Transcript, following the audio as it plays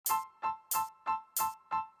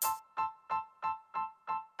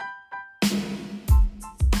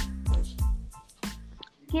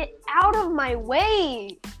Get out of my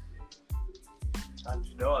way! How'd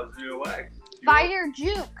you know I was in your way? Fire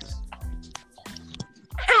jukes!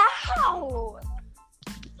 Ow!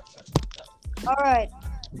 Alright,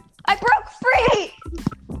 I broke free!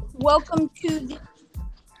 welcome to the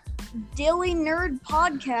Daily Nerd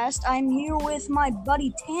Podcast. I'm here with my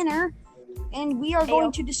buddy Tanner, and we are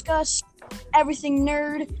going to discuss everything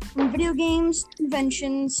nerd, from video games,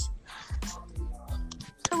 conventions,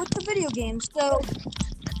 with the video games. So,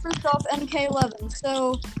 first off, MK11.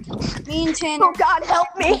 So, me and Tanner... Oh God, help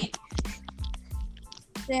me!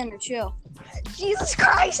 Tanner, chill. Jesus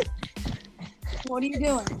Christ! What are you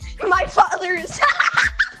doing? My father's...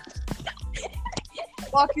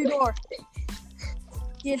 Lock your door.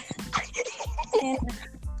 Get... Tanner.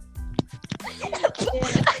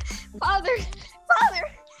 Father!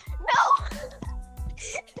 No!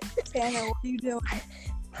 Tanner, what are you doing?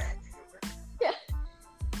 Yeah.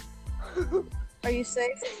 Are you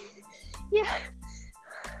safe? Yeah.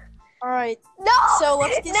 Alright, No! so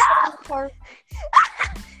let's get No! started. Part.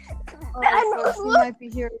 Alright, we might be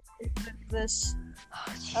here with this.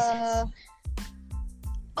 Oh,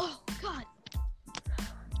 oh God.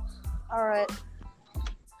 Alright.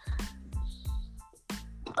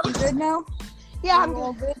 You good now? Yeah, I'm You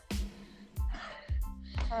all good.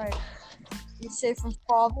 Alright. You safe from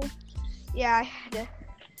father? Yeah, I had to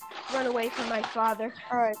run away from my father.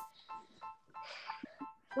 Alright.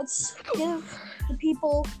 Let's give the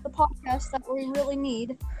people the podcast that we really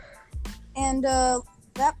need. And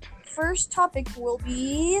that first topic will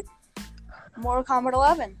be Mortal Kombat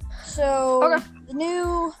 11. So, Okay. the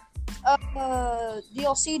new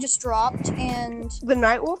DLC just dropped, and The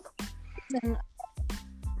Nightwolf? then,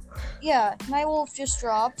 yeah, Nightwolf just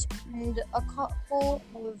dropped, and a couple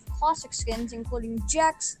of classic skins, including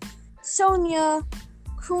Jax, Sonya,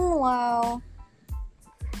 Kung Lao,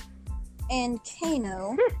 and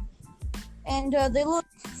Kano. And they look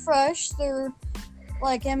fresh. They're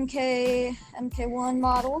like MK1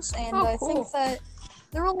 models, and Oh, I cool. think that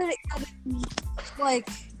they're really adding like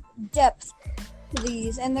depth to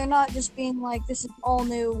these, and they're not just being like, this is all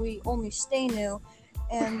new, we only stay new,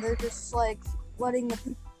 and they're just like letting the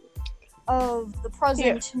people of the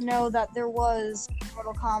present know that there was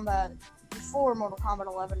Mortal Kombat before Mortal Kombat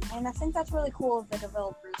 11, and I think that's really cool of the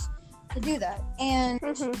developers to do that. And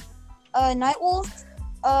Nightwolf,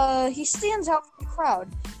 he stands out from the crowd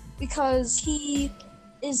because he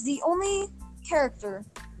is the only character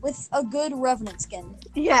with a good Revenant skin.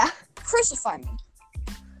 Yeah. Crucify me.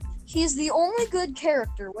 He's the only good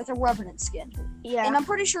character with a Revenant skin. Yeah. And I'm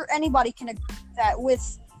pretty sure anybody can agree with that,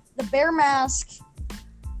 with the bear mask,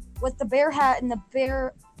 with the bear hat and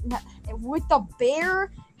with the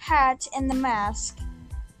bear hat and the mask,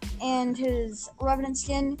 and his Revenant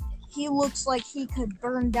skin, he looks like he could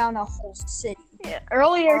burn down a whole city. Yeah.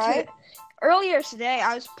 Earlier Alright. today,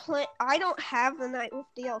 I was playing. I don't have the Nightwolf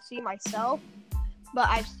DLC myself, but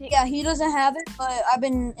I've seen. Yeah, he doesn't have it, but I've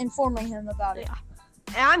been informing him about it. Yeah.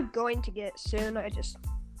 And I'm going to get it soon. I just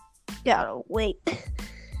gotta wait.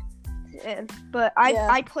 But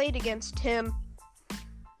I played against him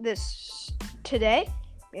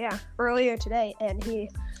earlier today, and he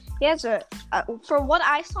has from what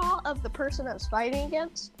I saw of the person I was fighting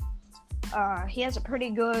against, he has a pretty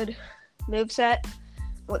good moveset.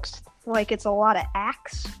 Looks like it's a lot of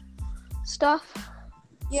axe stuff.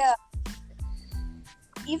 Yeah.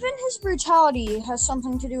 Even his brutality has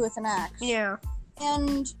something to do with an axe. Yeah.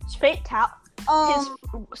 And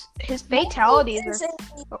his fatalities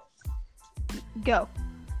are go.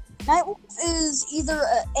 Nightwolf is either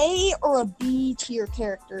a A or a B tier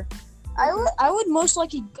character. I would most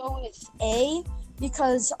likely go with A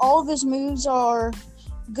because all of his moves are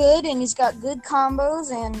good and he's got good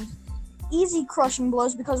combos and easy crushing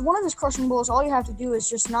blows, because one of his crushing blows, all you have to do is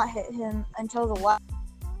just not hit him until the last.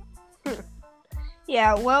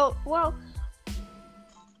 Yeah, well,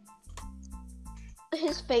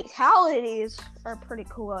 his fatalities are pretty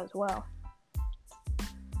cool as well.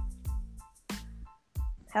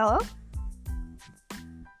 Hello?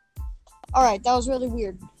 Alright, that was really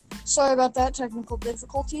weird. Sorry about that, technical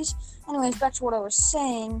difficulties. Anyways, back to what I was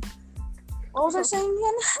saying. What was I saying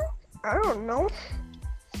again? I don't know.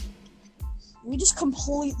 We just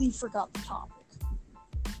completely forgot the topic.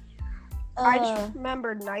 I just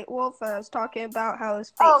remembered Nightwolf, and I was talking about how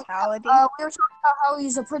his Oh, fatality. we were talking about how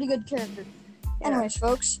he's a pretty good character. Yeah. Anyways,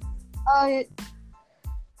 folks, a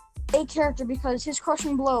character because his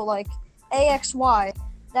crushing blow, like AXY,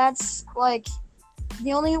 that's like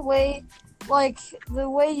the only way, like the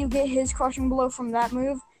way you get his crushing blow from that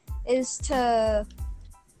move is to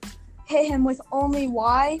hit him with only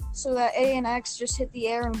Y, so that A and X just hit the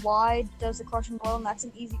air and Y does the crushing blow, and that's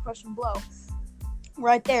an easy crushing blow.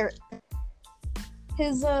 Right there.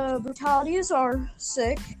 His brutalities are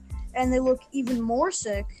sick, and they look even more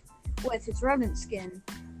sick with his Revenant skin.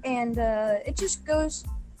 And it just goes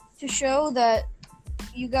to show that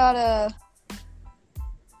you gotta...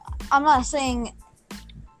 I'm not saying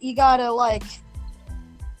you gotta, like,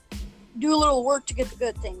 do a little work to get the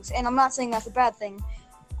good things, and I'm not saying that's a bad thing.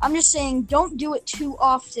 I'm just saying don't do it too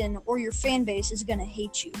often, or your fan base is gonna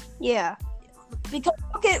hate you. Yeah. Because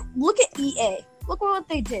look at EA. Look what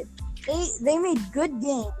they did. They made good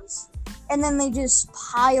games, and then they just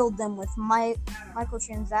piled them with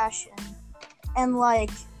microtransaction, and like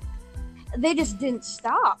they just didn't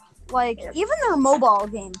stop. Like even their mobile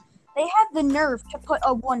game, they had the nerve to put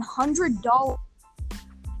a $100.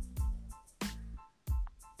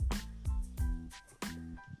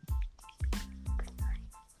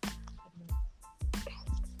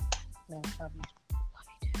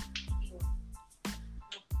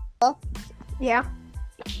 Yeah.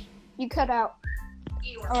 You cut out.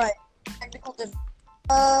 Alright. Technical anyways.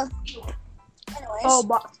 Oh,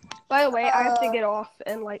 by the way, I have to get off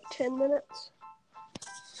in like 10 minutes.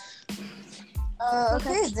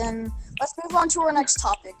 Okay, then let's move on to our next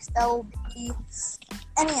topic. That will be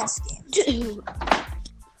NES games. Dude.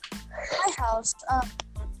 My house,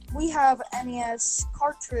 we have NES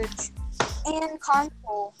cartridge and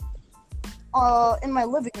console in my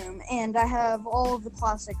living room, and I have all of the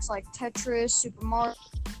classics like Tetris, Super Mario.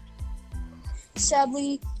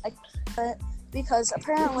 Sadly, I can't, because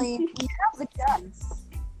apparently we have the gun,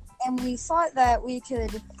 and we thought that we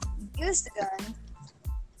could use the gun,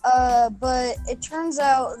 but it turns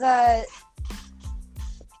out that it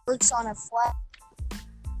works on a flat,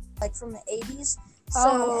 like from the 80s.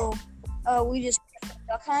 So we just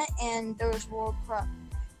duck hunt, and there was world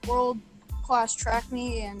class track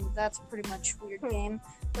meet, and that's a pretty much weird game.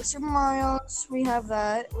 But Super Mario's, we have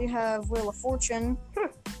that. We have Wheel of Fortune,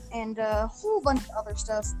 and a whole bunch of other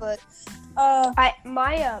stuff. But my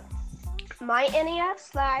NES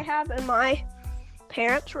that I have in my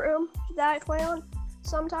parents' room that I play on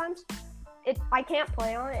sometimes, I can't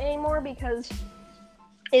play on it anymore because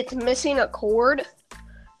it's missing a cord.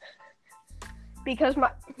 Because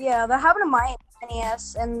that happened to my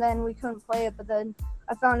NES, and then we couldn't play it. But then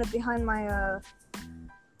I found it behind my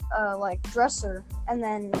like dresser, and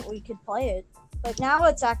then we could play it. But now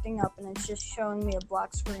it's acting up, and it's just showing me a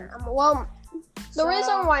black screen. Well, the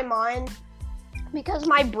reason why mine, because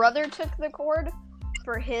my brother took the cord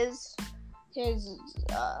for his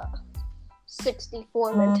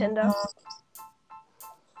 64 Nintendo.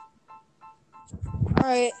 All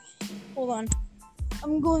right, hold on.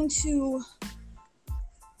 I'm going to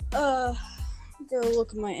go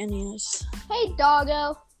look at my NES. Hey,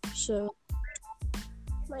 doggo. So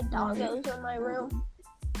my doggo's in my room.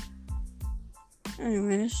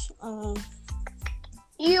 Anyways,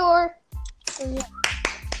 Eeyore.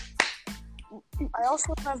 I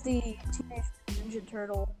also have the Teenage Ninja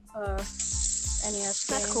Turtle NES game.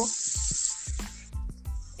 That's cool.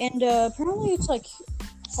 And apparently it's like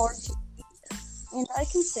hard to beat. And I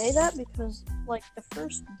can say that because like the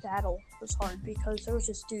first battle was hard because there was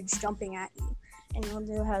just dudes jumping at you, and you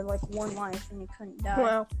only had like one life and you couldn't die.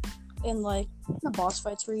 Wow. And like the boss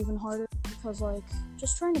fights were even harder because like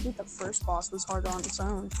just trying to beat the first boss was hard on its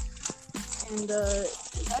own. And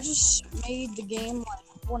that just made the game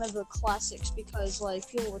like one of the classics because like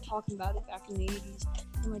people were talking about it back in the 80s.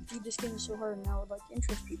 And like, dude, this game is so hard, and now it would like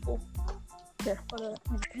interest people. Yeah. But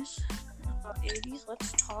anyways, about 80s,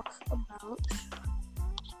 let's talk about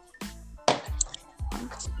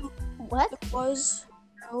What? Let's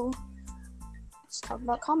talk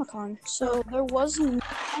about Comic-Con. So there was no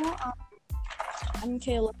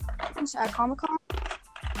MK11 at Comic-Con.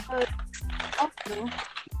 But also,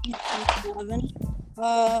 in 2011,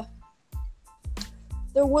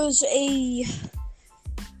 there was a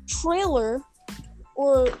trailer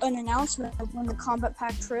or an announcement of when the Combat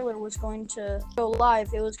Pack trailer was going to go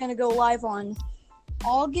live. It was going to go live on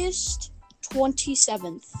August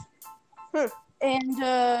 27th. And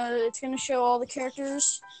it's going to show all the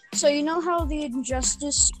characters. So you know how the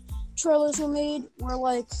Injustice trailers were made? Where,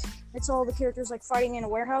 like, it's all the characters, like, fighting in a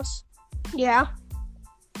warehouse? Yeah.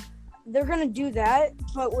 They're going to do that,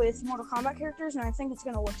 but with Mortal Kombat characters, and I think it's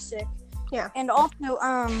going to look sick. Yeah. And also,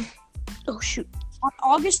 Oh, shoot. on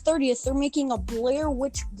August 30th, they're making a Blair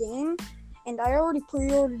Witch game, and I already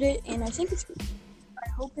pre-ordered it, and I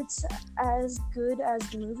hope it's as good as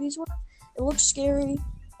the movies were. It looks scary.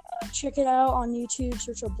 Check it out on YouTube.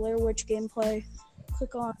 Search a Blair Witch gameplay.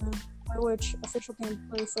 Click on Blair Witch official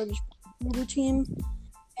gameplay footage movie team,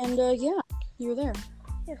 And yeah, you were there.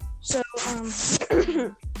 Yeah. So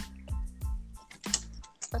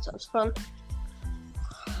That sounds fun.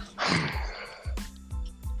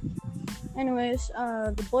 anyways,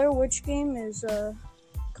 the Blair Witch game is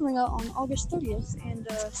coming out on August 30th, and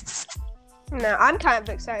No, I'm kind of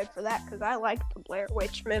excited for that because I like the Blair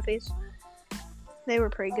Witch movies. They were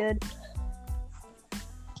pretty good.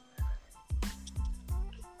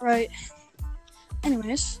 right.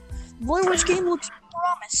 Anyways, the Blair Witch game looks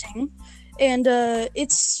promising, and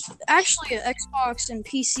it's actually an Xbox and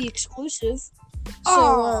PC exclusive.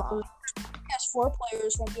 So PS4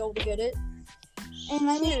 players won't be able to get it. And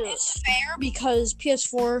I mean, it's fair because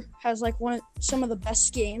PS4 has like some of the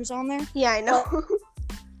best games on there. Yeah, I know.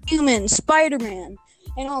 Human, Spider-Man,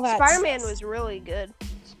 and all that. Spider-Man stuff. was really good.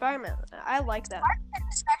 Spider-Man, I like that.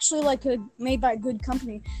 It's actually like made by a good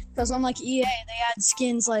company because unlike EA, they add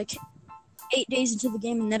skins like 8 days into the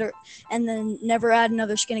game and then never add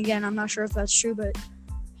another skin again. I'm not sure if that's true, but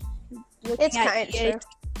It's kind of true.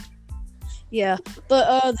 Yeah,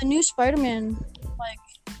 but the new Spider-Man, like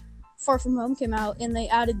Far From Home, came out, and they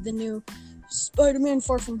added the new Spider-Man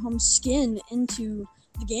Far From Home skin into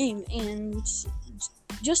the game, and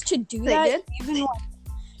just to do They that, did? even like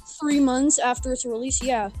 3 months after its release,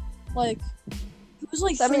 yeah, like it was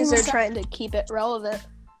like That 3 means they're months trying to keep it relevant.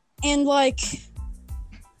 and like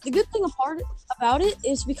the good thing about it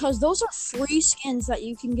is because those are free skins that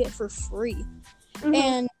you can get for free. Mhm.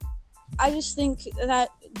 And I just think that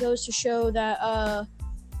goes to show that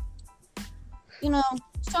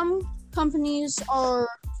some companies are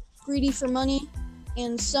greedy for money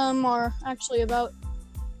and some are actually about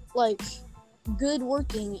like good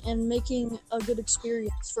working and making a good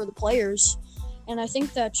experience for the players. And I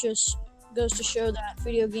think that just goes to show that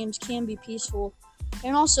video games can be peaceful.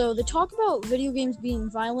 And also, the talk about video games being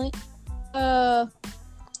violent,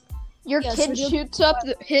 Your yes, kid video- shoots up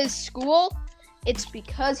his school, it's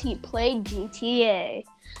because he played GTA.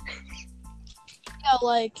 yeah,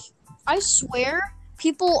 like, I swear,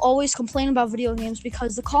 people always complain about video games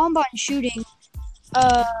because the Columbine shooting,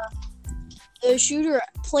 the shooter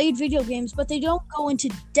played video games, but they don't go into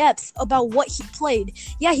depth about what he played.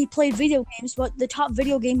 Yeah, he played video games, but the top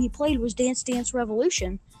video game he played was Dance Dance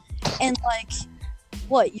Revolution. And, like,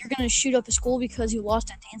 what, you're gonna shoot up a school because you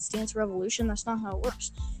lost at Dance Dance Revolution? That's not how it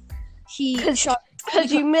works. He shot...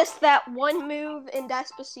 Because you missed that one move in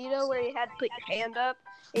Despacito where you had to put your hand up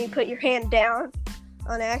and you put your hand down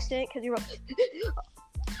on accident because you were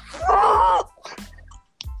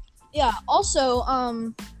Yeah, also,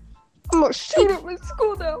 I'm gonna shoot up my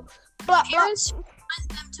school now. But parents who want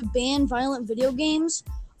them to ban violent video games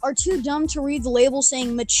are too dumb to read the label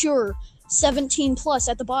saying mature 17 plus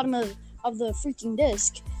at the bottom of the freaking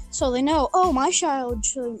disc. So they know, oh, my child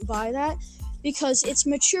shouldn't buy that because it's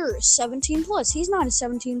mature 17 plus. He's not a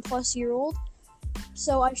 17 plus year old,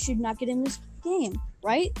 so I should not get in this game,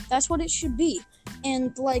 right? That's what it should be.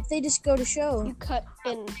 And like they just go to show. you cut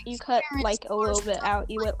like a little bit out.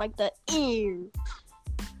 You went like the ew.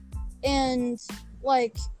 And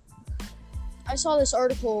like I saw this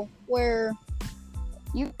article where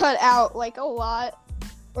You cut out like a lot.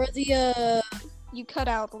 the You cut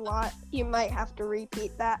out a lot. You might have to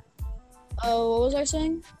repeat that. oh, what was I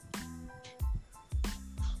saying?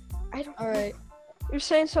 I don't. All right. You're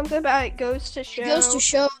saying something about it goes to show. It goes to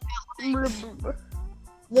show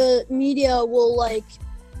the media will like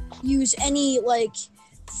use any like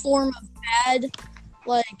form of bad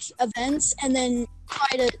like events and then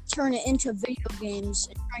try to turn it into video games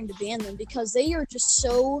and trying to ban them because they are just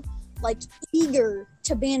so like eager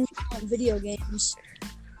to ban violent video games.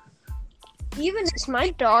 Even Is my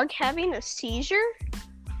dog having a seizure?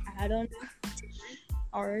 I don't know.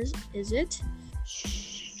 Ours is it?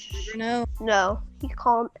 Never know. No.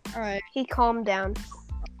 All right. He calmed down.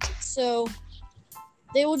 So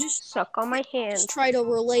they will just Suck on my hand. try to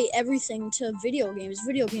relate everything to video games.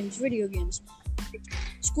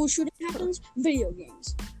 School shooting happens, video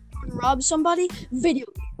games. Rob somebody, video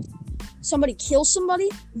games. Somebody kills somebody,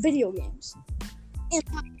 video games. And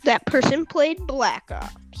That person played Black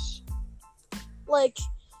Ops. like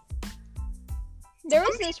There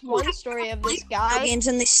was this one story of this video guy. games,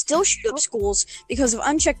 and they still shoot up schools because of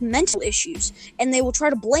unchecked mental issues, and they will try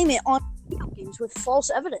to blame it on video games with false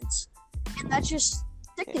evidence, and that just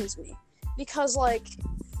sickens me because like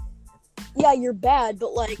yeah, you're bad,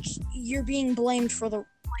 but like you're being blamed for the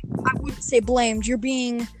like I wouldn't say blamed, you're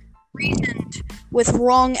being reasoned with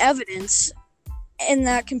wrong evidence, and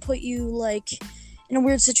that can put you like in a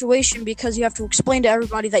weird situation because you have to explain to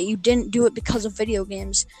everybody that you didn't do it because of video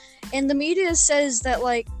games. And the media says that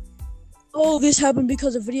like, oh, this happened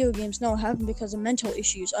because of video games. No, it happened because of mental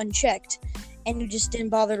issues, unchecked. and you just didn't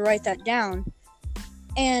bother to write that down.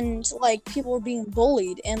 And like people were being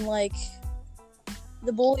bullied, and like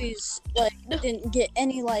the bullies like didn't get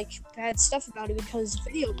any like bad stuff about it because of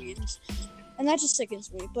video games, and that just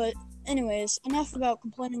sickens me. But anyways, enough about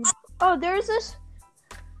complaining. Oh, there's this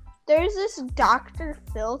Dr.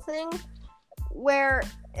 Phil thing where,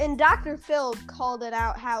 and Dr. Phil called it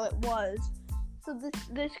out how it was. So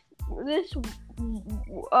this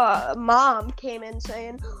mom came in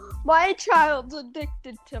saying, "My child's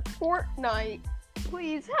addicted to Fortnite.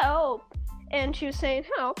 Please help." And she was saying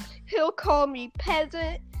how he'll call me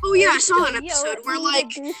peasant. Oh yeah, I saw that episode where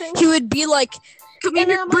like he would be like, "Come in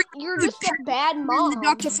here, like, you're just a bad mom." And the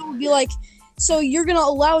Dr. Phil would be like, "So you're gonna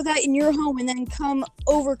allow that in your home, and then come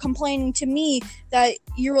over complaining to me that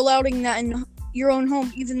you're allowing that in your own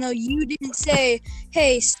home, even though you didn't say,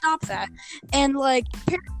 hey, stop that." And like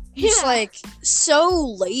parents are just like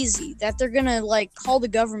so lazy that they're gonna like call the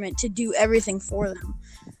government to do everything for them.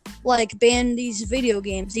 Like ban these video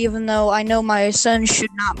games, even though I know my son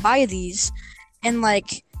should not buy these, and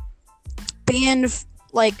like ban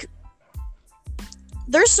like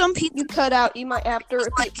there's some people You cut out. You might have to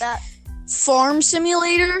repeat like that. Farm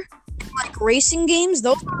Simulator, like racing games.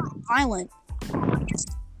 Those are violent.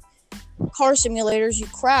 Car simulators, you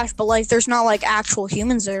crash, but like there's not like actual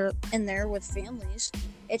humans there in there with families.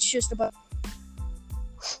 It's just about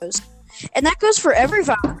those, and that goes for every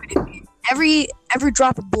violent video game. Every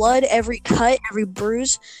drop of blood, every cut, every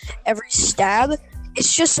bruise, every stab.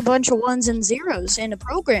 It's just a bunch of ones and zeros in a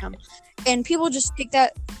program, and people just take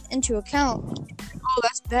that into account. Oh,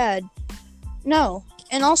 that's bad. No,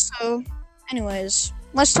 and also, anyways,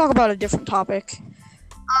 let's talk about a different topic.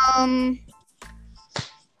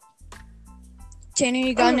 Tanner,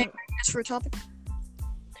 you got any ideas for a topic?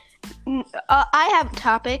 I have a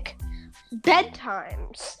topic.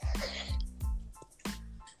 Bedtimes.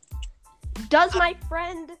 Does my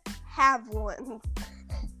friend have one?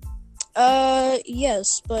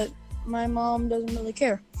 Yes, but my mom doesn't really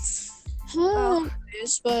care. But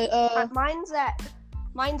mine's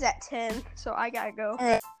at 10, so I gotta go. All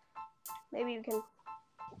right. Maybe you can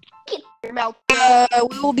keep your mouth.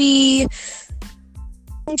 We will be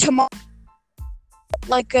tomorrow.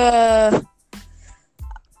 Like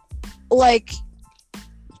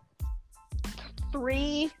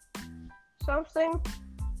 3 something.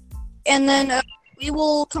 And then we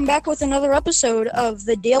will come back with another episode of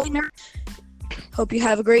the Daily Nerd. Hope you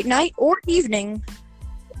have a great night or evening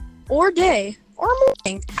or day or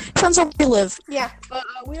morning. Depends on where you live. Yeah. But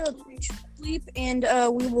we are going to sleep, and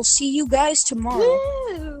we will see you guys tomorrow.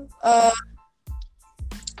 Woo.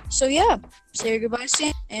 So yeah, say your goodbyes,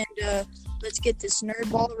 Sam, and let's get this nerd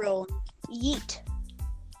ball rolling. Yeet.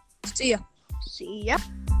 See ya. See ya.